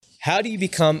How do you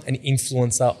become an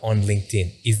influencer on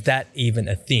LinkedIn? Is that even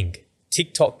a thing?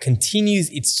 TikTok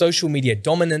continues its social media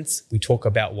dominance. We talk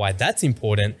about why that's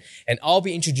important. And I'll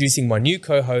be introducing my new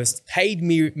co-host, paid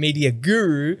media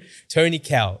guru, Tony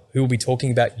Cao, who will be talking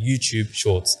about YouTube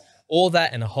Shorts. All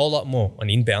that and a whole lot more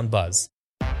on Inbound Buzz.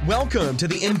 Welcome to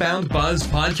the Inbound Buzz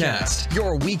Podcast,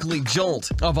 your weekly jolt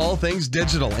of all things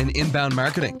digital and inbound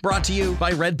marketing. Brought to you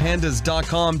by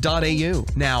redpandas.com.au.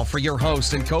 Now for your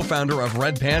host and co-founder of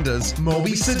Red Pandas,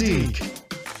 Moby Sadiq.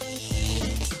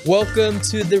 Welcome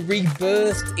to the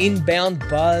rebirthed Inbound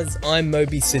Buzz. I'm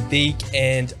Moby Sadiq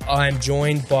and I'm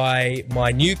joined by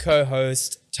my new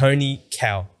co-host, Tony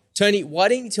Cao. Tony, why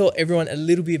don't you tell everyone a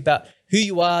little bit about who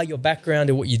you are, your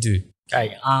background, and what you do?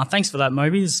 Okay, thanks for that,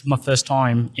 Moby. This is my first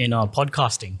time in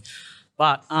podcasting.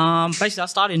 But basically, I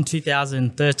started in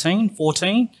 2013,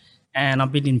 14, and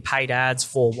I've been in paid ads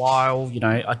for a while. You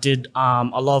know, I did a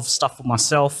lot of stuff for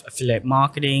myself, affiliate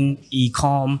marketing,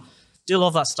 e-com, did a lot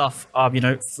of that stuff,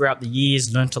 throughout the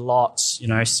years, learnt a lot,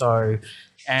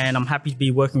 and I'm happy to be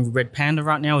working with Red Panda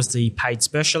right now as the paid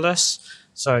specialist.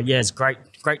 So, yeah, it's great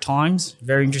times.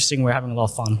 Very interesting. We're having a lot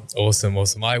of fun. Awesome.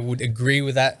 I would agree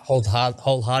with that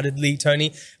wholeheartedly,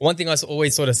 Tony. One thing I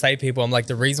always sort of say to people, I'm like,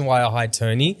 the reason why I hired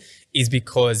Tony is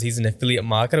because he's an affiliate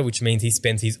marketer, which means he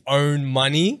spends his own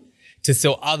money to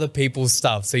sell other people's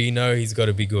stuff. So he's got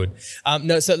to be good.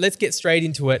 So let's get straight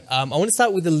into it. I want to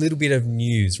start with a little bit of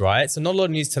news, right? So not a lot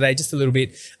of news today, just a little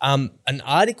bit. An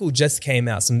article just came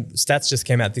out, some stats just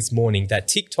came out this morning that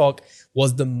TikTok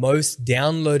was the most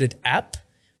downloaded app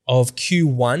of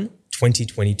Q1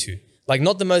 2022. Like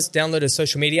not the most downloaded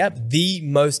social media app, the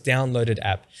most downloaded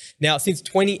app. Now, since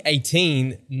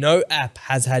 2018, no app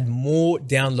has had more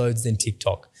downloads than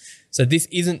TikTok. So this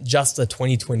isn't just a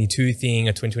 2022 thing,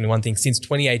 a 2021 thing. Since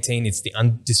 2018, it's the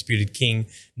undisputed king.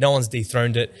 No one's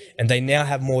dethroned it. And they now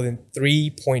have more than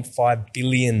 3.5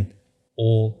 billion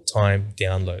all-time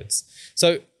downloads.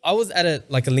 So I was at a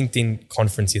LinkedIn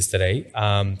conference yesterday.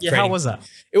 How was that?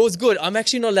 It was good. I'm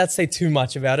actually not allowed to say too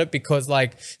much about it because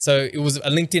it was a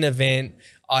LinkedIn event.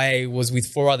 I was with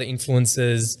 4 other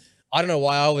influencers. I don't know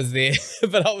why I was there,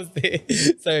 but I was there.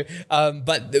 So,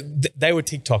 but they were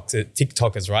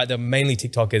TikTokers, right? They're mainly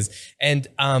TikTokers. And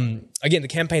again, the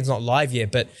campaign's not live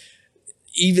yet, but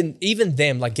even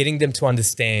them, like getting them to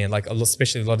understand,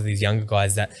 especially a lot of these younger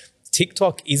guys, that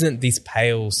TikTok isn't this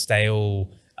pale,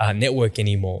 stale network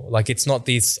anymore. Like it's not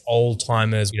this old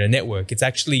timers, network. It's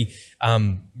actually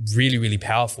really, really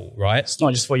powerful, right? It's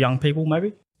not just for young people,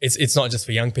 maybe? It's not just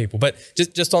for young people, but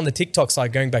just on the TikTok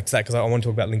side, going back to that, because I want to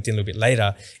talk about LinkedIn a little bit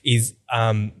later, is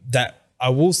that I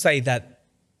will say that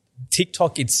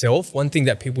TikTok itself, one thing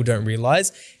that people don't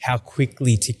realize, how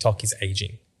quickly TikTok is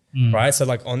aging, right?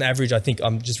 So on average, I think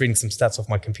I'm just reading some stats off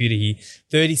my computer here,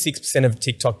 36% of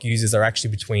TikTok users are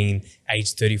actually between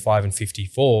age 35 and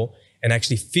 54, and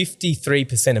actually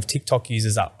 53% of TikTok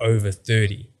users are over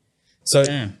 30. So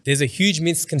there's a huge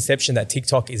misconception that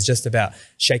TikTok is just about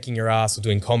shaking your ass or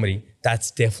doing comedy. That's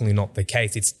definitely not the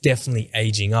case. It's definitely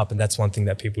aging up, and that's one thing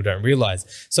that people don't realize.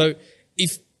 So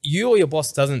if you or your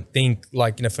boss doesn't think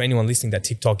for anyone listening that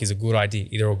TikTok is a good idea,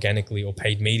 either organically or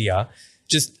paid media,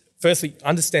 just firstly,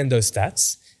 understand those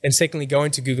stats. And secondly, go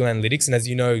into Google Analytics. And as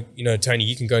you know, Tony,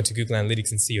 you can go into Google Analytics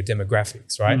and see your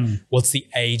demographics, right? What's the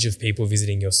age of people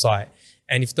visiting your site?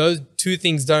 And if those two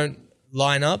things don't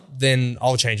line up, then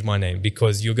I'll change my name,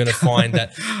 because you're going to find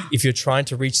that if you're trying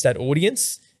to reach that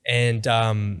audience and,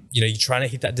 you're trying to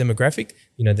hit that demographic,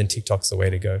 then TikTok's the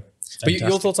way to go. Fantastic. But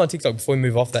your thoughts on TikTok before we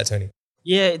move off that, Tony?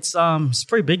 Yeah, it's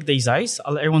pretty big these days.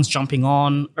 Everyone's jumping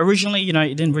on. Originally,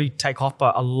 it didn't really take off,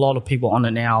 but a lot of people on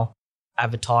it now,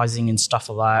 advertising and stuff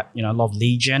like that, a lot of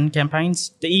lead gen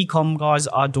campaigns. The e-com guys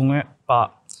are doing it,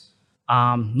 but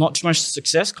not too much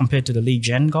success compared to the lead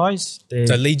gen guys.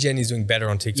 So lead gen is doing better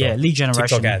on TikTok. Yeah, lead generation.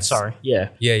 TikTok ads. Sorry. Yeah.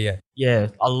 Yeah,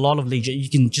 a lot of lead gen. You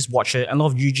can just watch it. A lot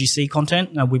of UGC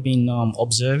content we've been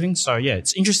observing. So yeah,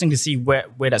 it's interesting to see where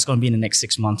that's going to be in the next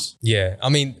 6 months. Yeah, I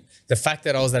mean, the fact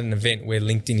that I was at an event where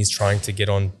LinkedIn is trying to get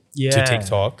on to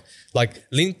TikTok,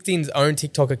 LinkedIn's own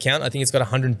TikTok account, I think it's got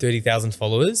 130,000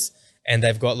 followers. And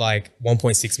they've got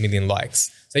 1.6 million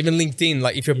likes. So even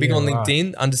LinkedIn, if you're big on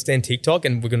LinkedIn, understand TikTok.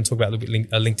 And we're going to talk about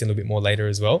LinkedIn a little bit more later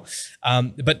as well.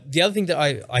 But the other thing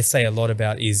that I say a lot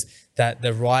about is that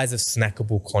the rise of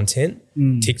snackable content,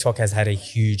 TikTok has had a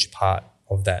huge part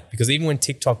of that. Because even when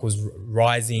TikTok was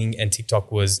rising and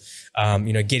TikTok was,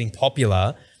 getting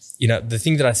popular, the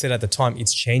thing that I said at the time,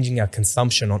 it's changing our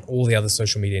consumption on all the other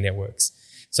social media networks.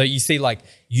 So you see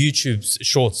YouTube's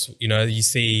shorts, you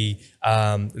see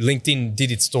LinkedIn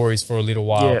did its stories for a little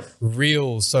while,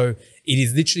 Reels. So it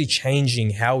is literally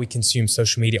changing how we consume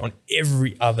social media on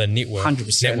every other network.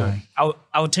 100%. network.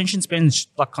 Our attention span's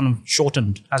like kind of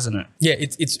shortened, hasn't it? Yeah,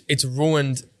 it's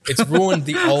ruined. It's ruined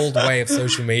the old way of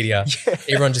social media. Yeah.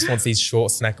 Everyone just wants these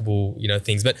short, snackable,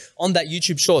 things. But on that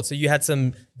YouTube Shorts, so you had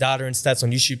some data and stats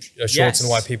on YouTube Shorts and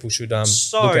why people should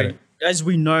look at it. As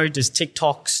we know, there's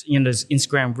TikToks, there's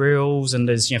Instagram Reels, and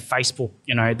there's Facebook.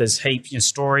 There's heaps,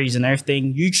 stories and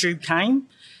everything. YouTube came,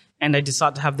 and they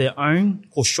decided to have their own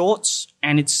called Shorts,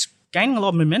 and it's gaining a lot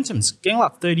of momentum. It's getting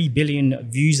like 30 billion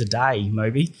views a day,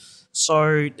 maybe.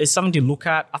 So there's something to look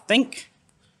at. I think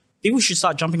people should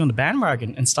start jumping on the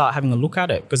bandwagon and start having a look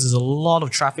at it because there's a lot of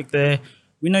traffic there.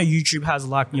 We know YouTube has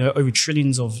over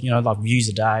trillions of views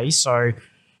a day. So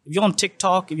if you're on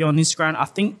TikTok, if you're on Instagram, I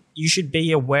think you should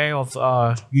be aware of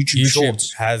YouTube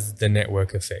Shorts. Has the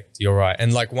network effect. You're right.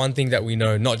 And one thing that we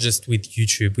know, not just with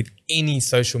YouTube, with any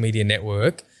social media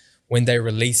network, when they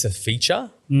release a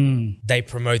feature, they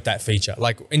promote that feature.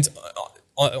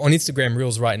 On Instagram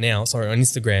Reels right now, on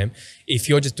Instagram, if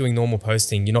you're just doing normal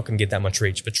posting, you're not going to get that much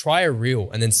reach. But try a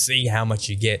Reel and then see how much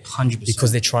you get. 100%.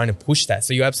 Because they're trying to push that.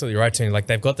 So you're absolutely right, Tony.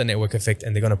 They've got the network effect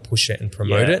and they're going to push it and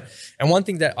promote it. And one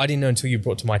thing that I didn't know until you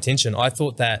brought to my attention, I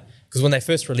thought that because when they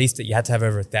first released it, you had to have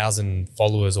over 1,000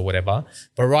 followers or whatever.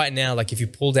 But right now, if you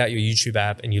pulled out your YouTube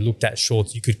app and you looked at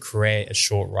Shorts, you could create a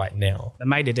short right now. They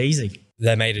made it easy.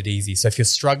 So if you're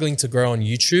struggling to grow on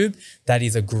YouTube, that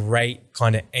is a great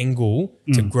kind of angle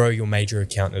to grow your major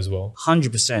account as well.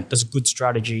 100%. That's a good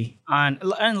strategy. And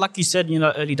like you said,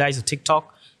 early days of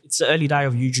TikTok, it's the early day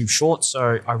of YouTube Shorts.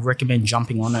 So I recommend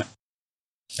jumping on it.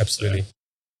 Absolutely.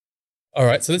 All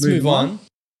right. So let's move on.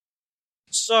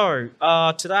 So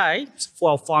today,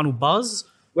 for our final buzz,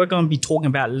 we're going to be talking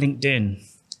about LinkedIn.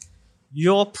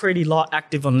 You're pretty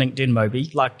active on LinkedIn, Moby.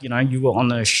 You were on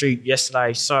the shoot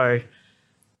yesterday. So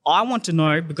I want to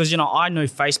know, because, I know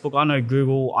Facebook, I know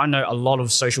Google, I know a lot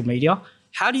of social media.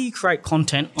 How do you create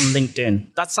content on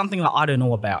LinkedIn? That's something that I don't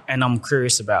know about and I'm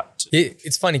curious about. Yeah,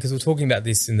 it's funny because we're talking about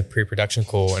this in the pre-production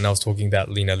call and I was talking about,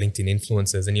 LinkedIn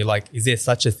influencers and you're like, is there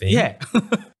such a thing? Yeah.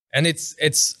 And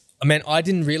I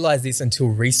didn't realize this until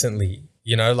recently,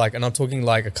 and I'm talking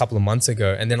a couple of months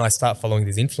ago. And then I start following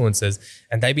these influencers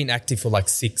and they've been active for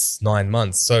 6-9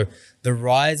 months. So the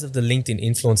rise of the LinkedIn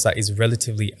influencer is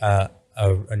relatively a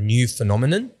new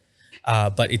phenomenon,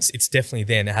 but it's definitely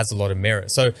there and it has a lot of merit.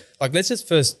 So let's just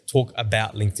first talk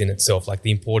about LinkedIn itself,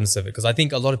 the importance of it, because I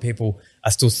think a lot of people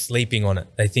are still sleeping on it.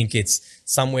 They think it's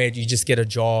somewhere you just get a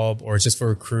job or it's just for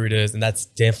recruiters, and that's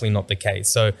definitely not the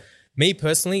case. So me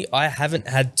personally, I haven't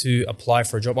had to apply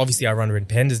for a job. Obviously, I run Red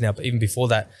Pandas now, but even before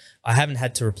that, I haven't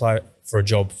had to apply for a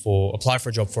job for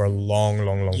a long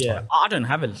time. I don't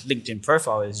have a LinkedIn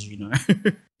profile, as you know.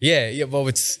 Yeah. Well,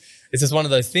 it's just one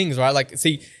of those things, right?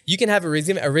 See, you can have a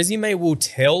resume. A resume will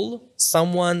tell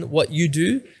someone what you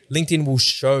do. LinkedIn will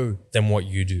show them what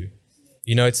you do.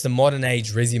 It's the modern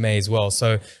age resume as well.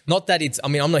 So not that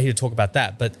I'm not here to talk about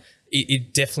that, but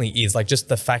it definitely is just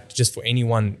the fact, just for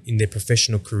anyone in their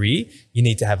professional career, you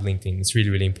need to have LinkedIn. It's really,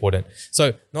 really important.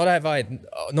 So not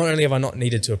only have I not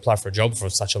needed to apply for a job for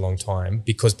such a long time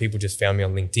because people just found me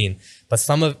on LinkedIn, but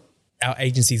some of our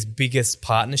agency's biggest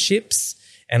partnerships,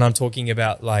 and I'm talking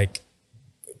about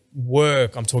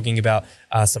work, I'm talking about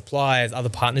suppliers, other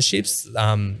partnerships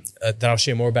that I'll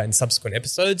share more about in subsequent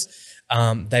episodes.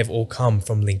 They've all come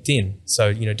from LinkedIn.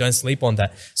 So, don't sleep on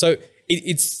that. So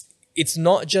it's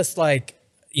not just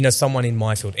someone in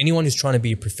my field, anyone who's trying to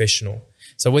be a professional.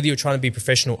 So whether you're trying to be a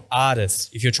professional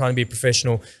artist, if you're trying to be a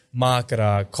professional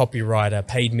marketer, copywriter,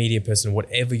 paid media person,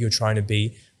 whatever you're trying to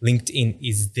be, LinkedIn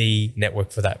is the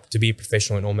network for that, to be a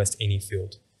professional in almost any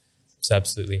field. So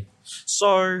absolutely.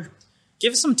 So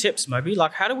give us some tips, Moby.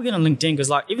 How do we get on LinkedIn?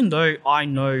 Because even though I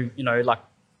know,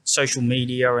 social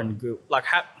media and Google,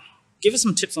 give us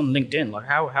some tips on LinkedIn.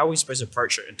 How are we supposed to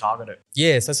approach it and target it?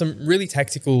 Yeah, so some really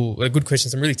tactical, good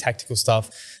questions, some really tactical stuff.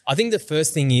 I think the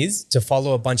first thing is to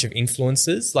follow a bunch of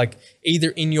influencers, either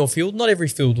in your field. Not every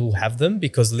field will have them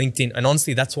because LinkedIn, and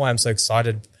honestly, that's why I'm so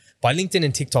excited by LinkedIn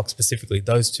and TikTok specifically,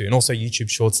 those two, and also YouTube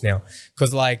Shorts now.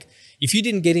 Because if you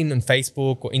didn't get in on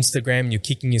Facebook or Instagram, you're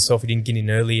kicking yourself, you didn't get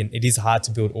in early, and it is hard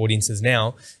to build audiences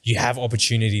now, you have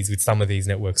opportunities with some of these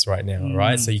networks right now,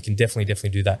 right? So you can definitely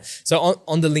do that. So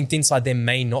on the LinkedIn side, there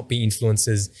may not be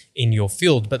influencers in your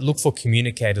field, but look for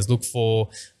communicators, look for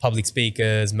public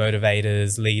speakers,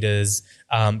 motivators, leaders,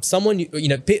 someone,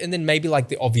 and then maybe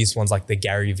the obvious ones like the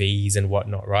Gary V's and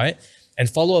whatnot, right? And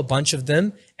follow a bunch of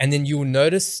them, and then you will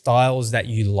notice styles that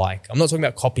you like. I'm not talking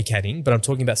about copycatting, but I'm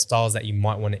talking about styles that you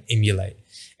might want to emulate.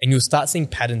 And you'll start seeing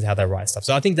patterns how they write stuff.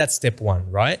 So I think that's step one,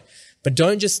 right? But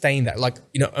don't just stay in that.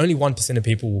 Only 1% of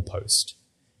people will post.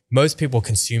 most people are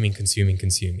consuming.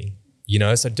 You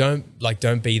know, so don't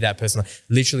be that person.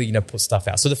 Literally, you know, put stuff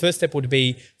out. So the first step would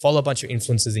be follow a bunch of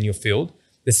influencers in your field.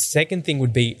 The second thing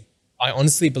would be, I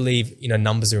honestly believe, you know,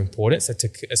 numbers are important.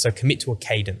 So commit to a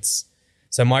cadence.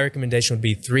 So my recommendation would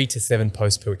be 3 to 7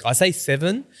 posts per week. I say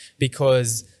 7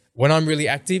 because when I'm really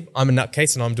active, I'm a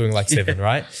nutcase and I'm doing like 7,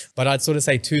 right? But I'd sort of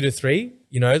say 2 to 3,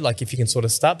 you know, like if you can sort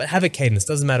of start, but have a cadence.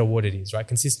 Doesn't matter what it is, right?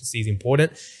 Consistency is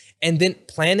important. And then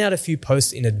plan out a few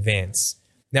posts in advance.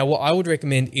 Now, what I would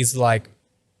recommend is like,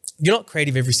 you're not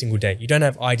creative every single day. You don't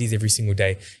have ideas every single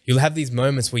day. You'll have these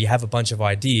moments where you have a bunch of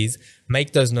ideas,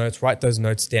 make those notes, write those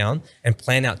notes down and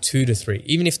plan out 2 to 3,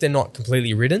 even if they're not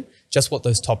completely written, just what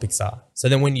those topics are. So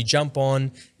then when you jump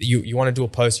on, you want to do a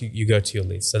post, you go to your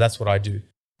list. So that's what I do.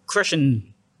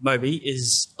 Question, Moby,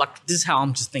 is like, this is how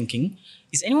I'm just thinking.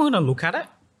 Is anyone going to look at it?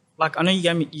 Like, I know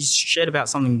you shared about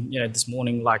something, you know, this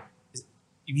morning, like,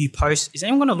 if you post, is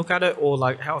anyone going to look at it, or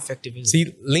like how effective is it?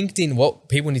 See, LinkedIn, what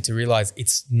people need to realize,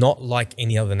 it's not like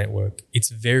any other network. It's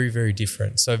very, very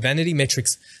different. So vanity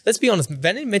metrics, let's be honest,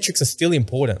 vanity metrics are still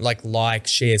important, like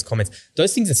shares, comments.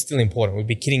 Those things are still important. We'd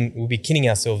be kidding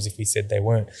ourselves if we said they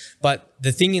weren't. But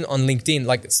the thing on LinkedIn,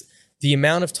 like the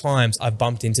amount of times I've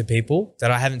bumped into people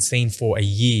that I haven't seen for a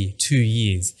year, 2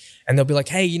 years, and they'll be like,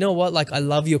 hey, you know what? Like, I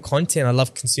love your content. I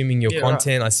love consuming your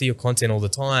content. Right. I see your content all the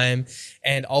time.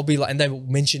 And I'll be like, and they will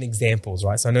mention examples,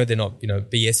 right? So I know they're not, you know,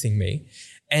 BSing me.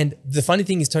 And the funny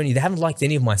thing is, Tony, they haven't liked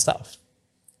any of my stuff.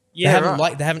 Yeah,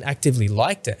 they haven't actively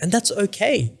liked it. And that's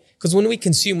okay. Because when we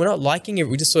consume, we're not liking it.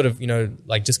 We're just sort of, you know,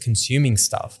 like just consuming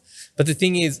stuff. But the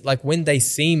thing is, like, when they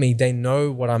see me, they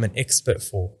know what I'm an expert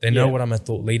for. They know what I'm a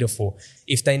thought leader for.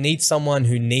 If they need someone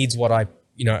who needs what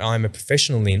I'm a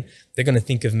professional in, they're going to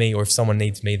think of me. Or if someone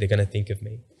needs me, they're going to think of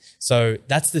me. So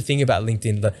that's the thing about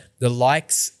LinkedIn. The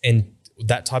likes and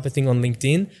that type of thing on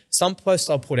LinkedIn, some posts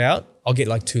I'll put out, I'll get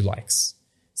like 2 likes.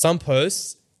 Some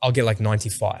posts, I'll get like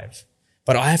 95.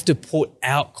 But I have to put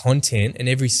out content and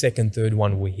every second, third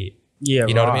one will hit. Yeah,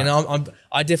 you know what I mean?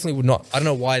 I definitely would not. I don't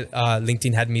know why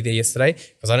LinkedIn had me there yesterday,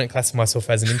 because I don't classify myself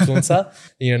as an influencer.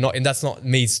 You know, and that's not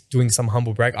me doing some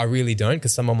humble brag. I really don't,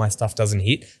 because some of my stuff doesn't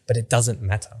hit, but it doesn't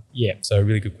matter. Yeah. So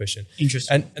really good question.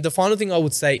 Interesting. And the final thing I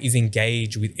would say is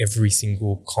engage with every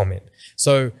single comment.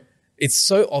 So it's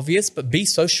so obvious, but be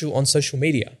social on social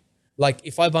media. Like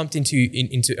if I bumped into you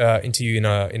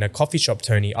in a coffee shop,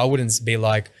 Tony, I wouldn't be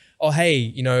like, oh, hey,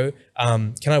 you know,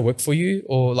 can I work for you?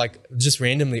 Or like just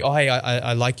randomly, oh, hey,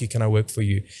 I like you. Can I work for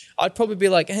you? I'd probably be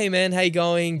like, hey, man, how you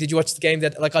going? Did you watch the game?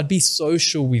 Like I'd be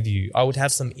social with you. I would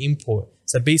have some input.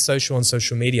 So be social on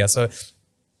social media. So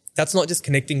that's not just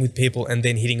connecting with people and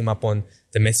then hitting them up on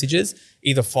the messages.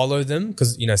 Either follow them,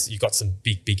 because, you know, you've got some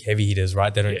big heavy hitters,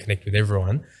 right? They don't connect with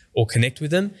everyone. Or connect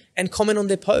with them and comment on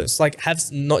their posts. Like have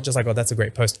not just like, oh, that's a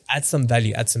great post. Add some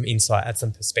value, add some insight, add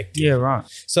some perspective. Yeah, right.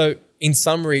 So in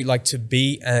summary, like to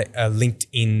be a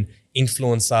LinkedIn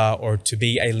influencer or to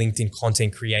be a LinkedIn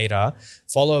content creator,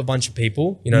 follow a bunch of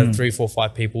people, you know, 3, 4,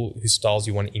 5 people whose styles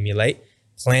you want to emulate.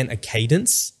 Plan a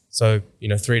cadence. So, you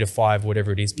know, 3 to 5,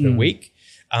 whatever it is per week.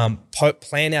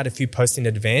 Plan out a few posts in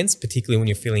advance, particularly when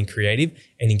you're feeling creative,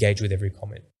 and engage with every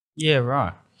comment. Yeah,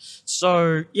 right.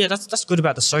 So, yeah, that's good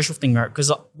about the social thing, right?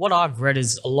 Because what I've read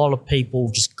is a lot of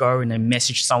people just go and then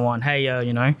message someone, hey,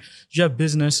 you know, do you have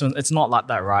business? And it's not like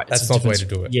that, right? That's not the way to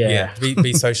do it. Yeah.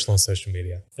 Be social on social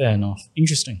media. Fair enough.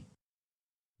 Interesting.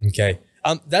 Okay.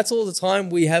 That's all the time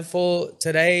we have for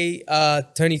today.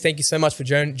 Tony, thank you so much for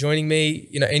joining me.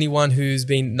 You know, anyone who's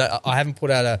I haven't put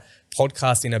out a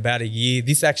podcast in about a year.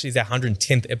 This actually is our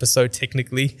 110th episode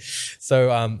technically.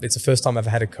 So it's the first time I've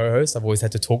had a co-host. I've always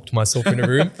had to talk to myself in a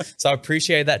room. So I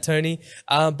appreciate that, Tony.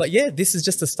 But yeah, this is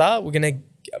just a start. We're going to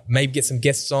maybe get some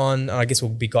guests on. I guess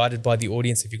we'll be guided by the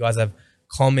audience. If you guys have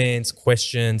comments,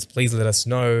 questions, please let us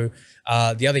know.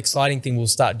 The other exciting thing we'll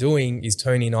start doing is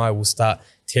Tony and I will start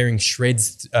tearing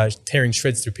shreds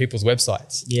through people's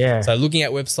websites. Yeah. So looking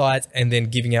at websites and then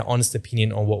giving our honest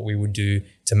opinion on what we would do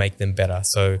to make them better.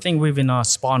 So I think we've been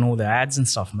spying all the ads and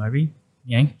stuff, maybe.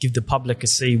 You know, give the public a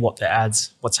see what's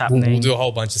happening. We'll do a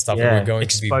whole bunch of stuff. Yeah, we're going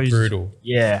to be brutal.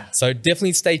 Yeah. So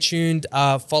definitely stay tuned.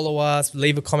 Follow us.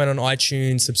 Leave a comment on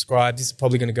iTunes. Subscribe. This is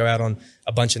probably going to go out on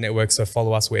a bunch of networks. So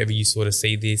follow us wherever you sort of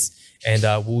see this. And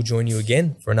we'll join you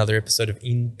again for another episode of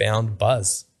Inbound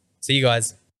Buzz. See you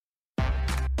guys.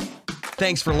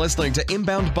 Thanks for listening to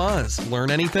Inbound Buzz. Learn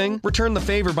anything? Return the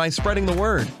favor by spreading the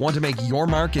word. Want to make your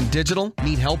mark in digital?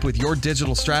 Need help with your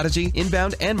digital strategy,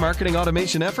 inbound, and marketing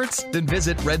automation efforts? Then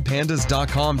visit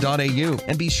redpandas.com.au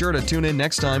and be sure to tune in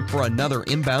next time for another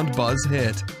Inbound Buzz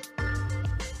hit.